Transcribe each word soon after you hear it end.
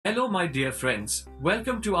Hello my dear friends,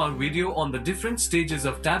 welcome to our video on the different stages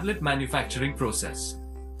of tablet manufacturing process.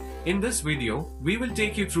 In this video, we will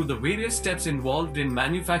take you through the various steps involved in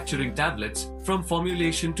manufacturing tablets, from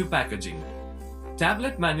formulation to packaging.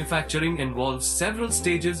 Tablet manufacturing involves several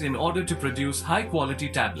stages in order to produce high-quality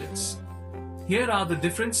tablets. Here are the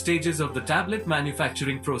different stages of the tablet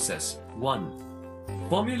manufacturing process. 1.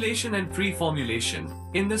 Formulation and pre-formulation.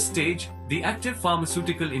 In this stage, the active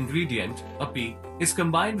pharmaceutical ingredient, API, is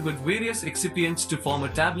combined with various excipients to form a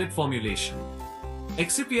tablet formulation.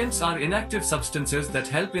 Excipients are inactive substances that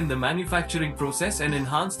help in the manufacturing process and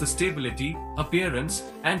enhance the stability, appearance,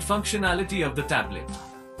 and functionality of the tablet.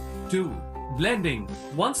 2. Blending.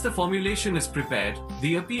 Once the formulation is prepared,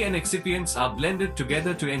 the API and excipients are blended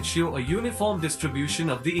together to ensure a uniform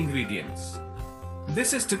distribution of the ingredients.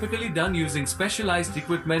 This is typically done using specialized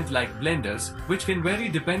equipment like blenders, which can vary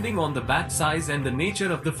depending on the batch size and the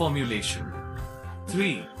nature of the formulation.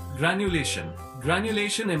 3. Granulation.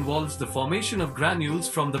 Granulation involves the formation of granules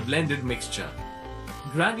from the blended mixture.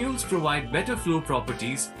 Granules provide better flow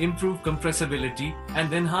properties, improve compressibility,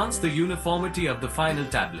 and enhance the uniformity of the final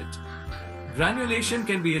tablet. Granulation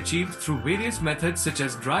can be achieved through various methods such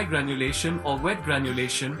as dry granulation or wet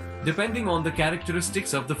granulation, depending on the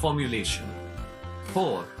characteristics of the formulation.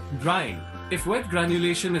 4. Drying. If wet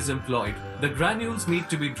granulation is employed, the granules need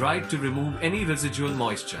to be dried to remove any residual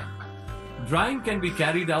moisture. Drying can be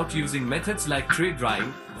carried out using methods like tray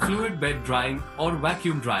drying, fluid bed drying, or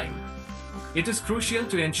vacuum drying. It is crucial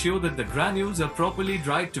to ensure that the granules are properly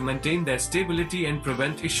dried to maintain their stability and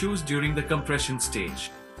prevent issues during the compression stage.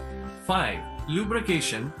 5.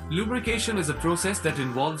 Lubrication. Lubrication is a process that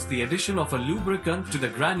involves the addition of a lubricant to the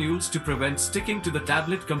granules to prevent sticking to the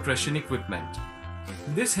tablet compression equipment.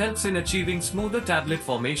 This helps in achieving smoother tablet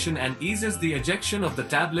formation and eases the ejection of the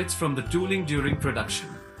tablets from the tooling during production.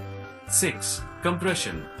 6.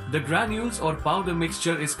 Compression. The granules or powder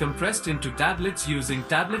mixture is compressed into tablets using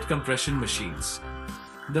tablet compression machines.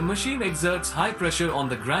 The machine exerts high pressure on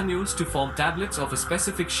the granules to form tablets of a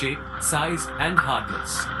specific shape, size, and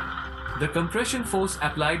hardness. The compression force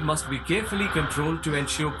applied must be carefully controlled to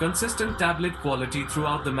ensure consistent tablet quality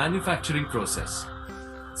throughout the manufacturing process.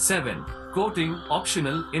 7. Coating.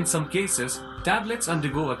 Optional. In some cases, tablets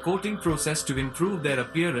undergo a coating process to improve their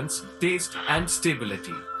appearance, taste, and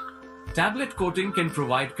stability. Tablet coating can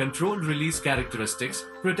provide controlled release characteristics,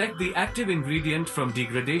 protect the active ingredient from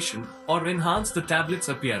degradation, or enhance the tablet's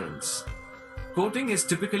appearance. Coating is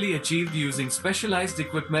typically achieved using specialized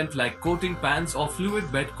equipment like coating pans or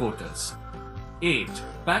fluid bed coaters. 8.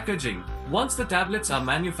 Packaging. Once the tablets are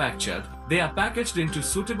manufactured, they are packaged into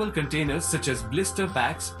suitable containers such as blister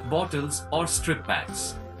packs, bottles, or strip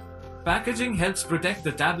packs. Packaging helps protect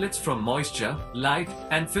the tablets from moisture, light,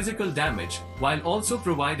 and physical damage, while also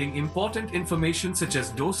providing important information such as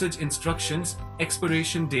dosage instructions,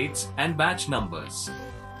 expiration dates, and batch numbers.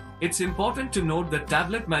 It's important to note that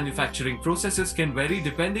tablet manufacturing processes can vary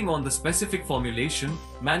depending on the specific formulation,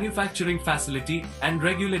 manufacturing facility, and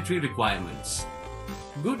regulatory requirements.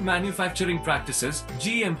 Good manufacturing practices,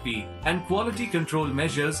 GMP, and quality control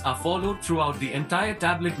measures are followed throughout the entire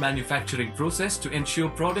tablet manufacturing process to ensure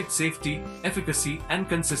product safety, efficacy, and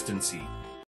consistency.